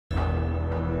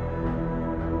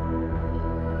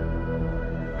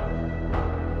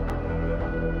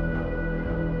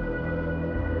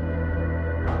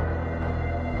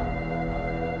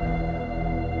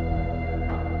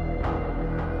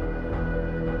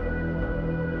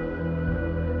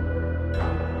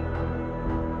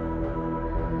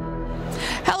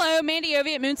Hello, Mandy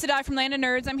Ovi at Moon Sedai from Land of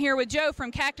Nerds. I'm here with Joe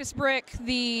from Cactus Brick.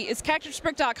 Is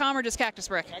cactusbrick.com or just Cactus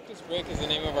Brick? Cactus Brick is the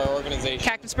name of our organization.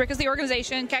 Cactus Brick is the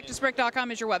organization.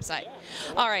 Cactusbrick.com is your website.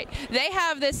 All right. They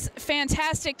have this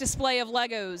fantastic display of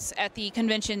Legos at the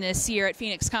convention this year at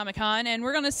Phoenix Comicon, and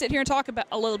we're going to sit here and talk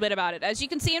a little bit about it. As you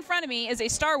can see in front of me is a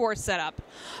Star Wars setup.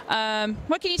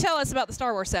 What can you tell us about the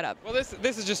Star Wars setup? Well,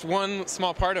 this is just one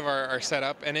small part of our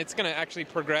setup, and it's going to actually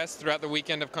progress throughout the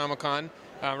weekend of Comic-Con.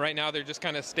 Right now they're just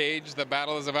kind of staged. The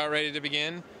battle is about ready to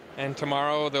begin, and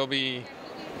tomorrow they'll be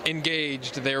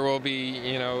engaged. There will be,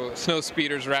 you know, snow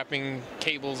speeders wrapping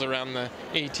cables around the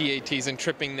AT-ATs and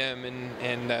tripping them,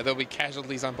 and there'll be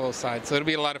casualties on both sides. So it'll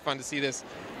be a lot of fun to see this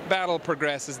battle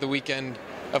progress as the weekend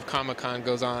of Comic-Con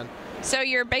goes on. So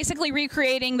you're basically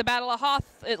recreating the Battle of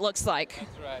Hoth, it looks like.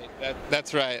 That's right.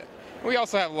 That's right. We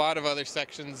also have a lot of other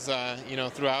sections, you know,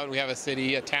 throughout. We have a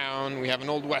city, a town, we have an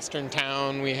old western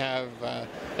town, we have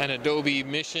an Adobe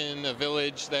mission, a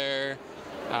village there.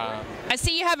 I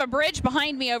see you have a bridge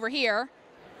behind me over here.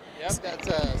 Yep, that's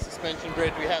a suspension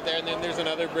bridge we have there, and then there's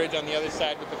another bridge on the other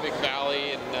side with the big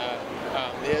valley, and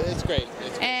yeah, it's great.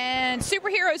 It's great. And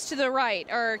superheroes to the right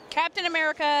are Captain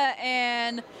America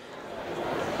and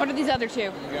what are these other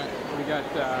two? We got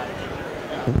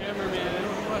Hammerman.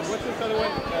 What's this other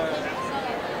one?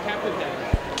 Captain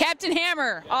Hammer. Captain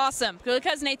Hammer, awesome.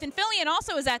 Because Nathan Fillion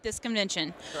also is at this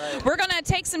convention. Right. We're going to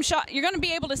take some shots. You're going to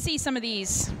be able to see some of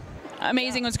these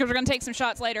amazing ones because we're going to take some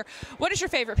shots later. What is your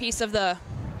favorite piece of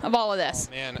all of this?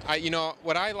 Oh, man, you know,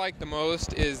 what I like the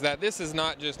most is that this is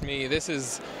not just me. This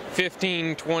is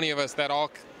 15, 20 of us that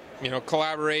all, you know,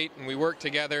 collaborate and we work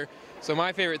together. So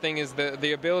my favorite thing is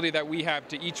the ability that we have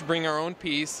to each bring our own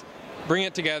piece, bring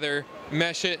it together,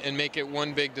 mesh it, and make it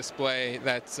one big display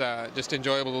that's just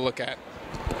enjoyable to look at.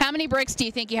 How many bricks do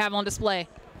you think you have on display?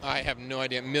 I have no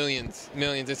idea. Millions.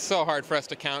 It's so hard for us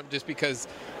to count just because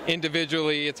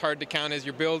individually it's hard to count. As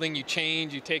you're building, you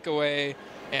change, you take away,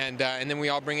 and then we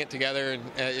all bring it together.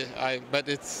 And but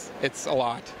it's a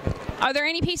lot. Are there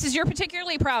any pieces you're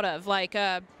particularly proud of, like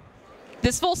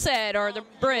this full set or the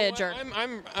bridge? You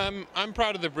know, I'm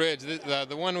proud of the bridge.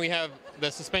 The one we have,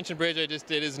 the suspension bridge I just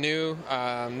did is new.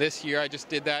 This year I just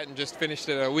did that and just finished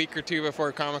it a week or two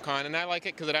before Comic-Con, and I like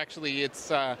it because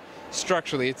it's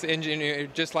structurally, it's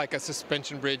engineered just like a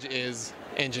suspension bridge is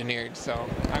engineered. So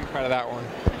I'm proud of that one.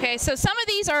 Okay, so some of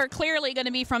these are clearly going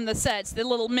to be from the sets. The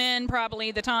little men,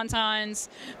 probably the Tauntauns,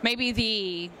 maybe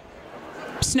the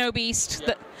Snow Beast.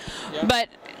 Yeah. But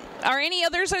are any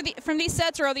others from these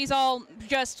sets, or are these all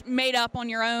just made up on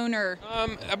your own? Or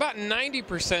about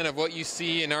 90% of what you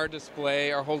see in our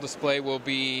display, our whole display, will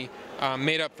be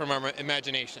made up from our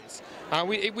imaginations.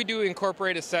 We do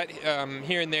incorporate a set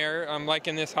here and there, like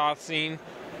in this Hoth scene.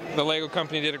 The Lego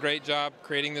company did a great job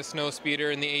creating the snow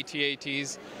speeder and the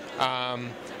AT-ATs.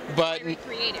 But they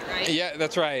recreate it, right? Yeah,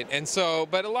 that's right. And so,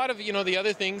 but a lot of, you know, the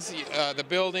other things, the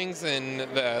buildings and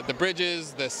the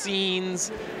bridges, the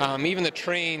scenes, even the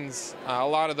trains, a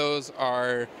lot of those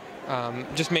are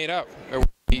just made up.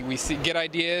 We get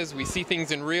ideas, we see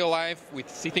things in real life, we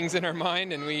see things in our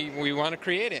mind, and we want to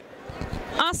create it.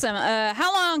 Awesome.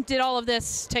 How long did all of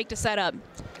this take to set up?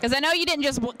 Because I know you didn't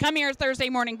just come here Thursday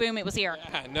morning, boom, it was here.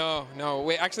 Yeah,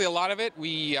 no. Actually, a lot of it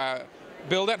we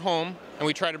build at home, and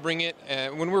we try to bring it,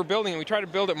 when we're building it, we try to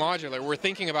build it modular. We're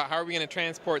thinking about how are we going to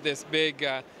transport this big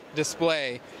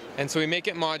display, and so we make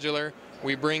it modular,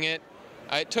 we bring it.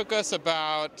 It took us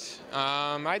about,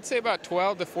 I'd say about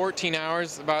 12 to 14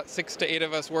 hours, about 6 to 8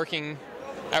 of us working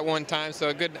at one time, so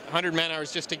a good 100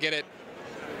 man-hours just to get it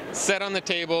set on the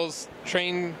tables,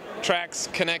 train tracks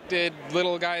connected,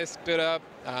 little guys stood up,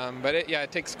 but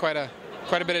it takes quite a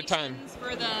bit of time.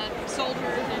 For the soldiers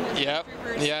and the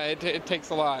troopers. Yeah, it takes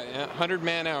a lot. 100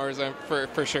 man-hours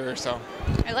for sure. So. All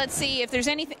right, let's see if there's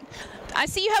anything. I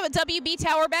see you have a WB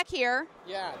tower back here.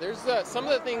 Yeah, there's some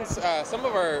of the things. Some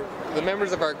of the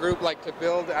members of our group like to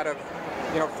build out of,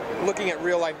 you know, looking at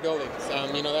real-life buildings.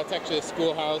 You know, that's actually a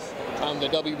schoolhouse. The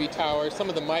WB tower. Some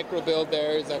of the micro build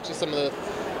there is actually some of the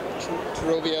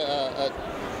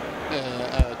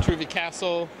Truvia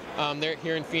Castle. They're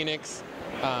here in Phoenix.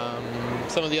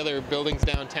 Some of the other buildings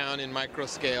downtown in micro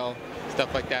scale,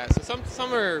 stuff like that. So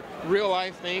some are real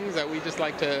life things that we just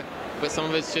like to, but some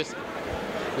of it's just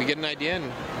we get an idea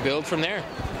and build from there.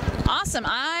 Awesome.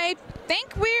 I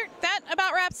think that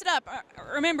about wraps it up.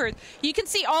 Remember, you can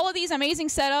see all of these amazing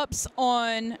setups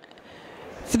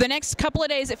for the next couple of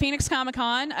days at Phoenix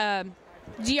Comicon.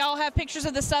 Do y'all have pictures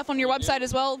of this stuff on your website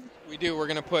as well? We do. We're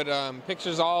going to put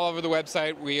pictures all over the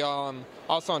website. We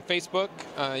also on Facebook.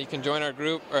 You can join our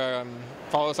group.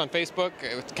 Follow us on Facebook.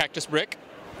 It's Cactus Brick.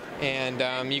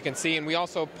 and you can see. And we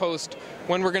also post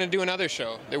when we're going to do another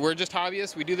show. We're just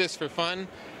hobbyists. We do this for fun,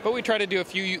 but we try to do a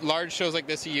few large shows like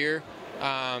this a year.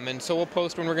 And so we'll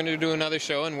post when we're going to do another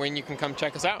show and when you can come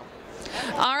check us out.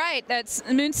 All right, that's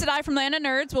Moon Sedai from Land of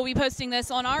Nerds. We'll be posting this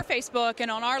on our Facebook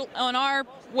and on our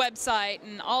website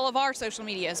and all of our social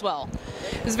media as well.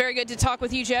 It was very good to talk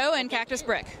with you, Joe, and Cactus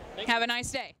Brick. Have a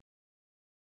nice day.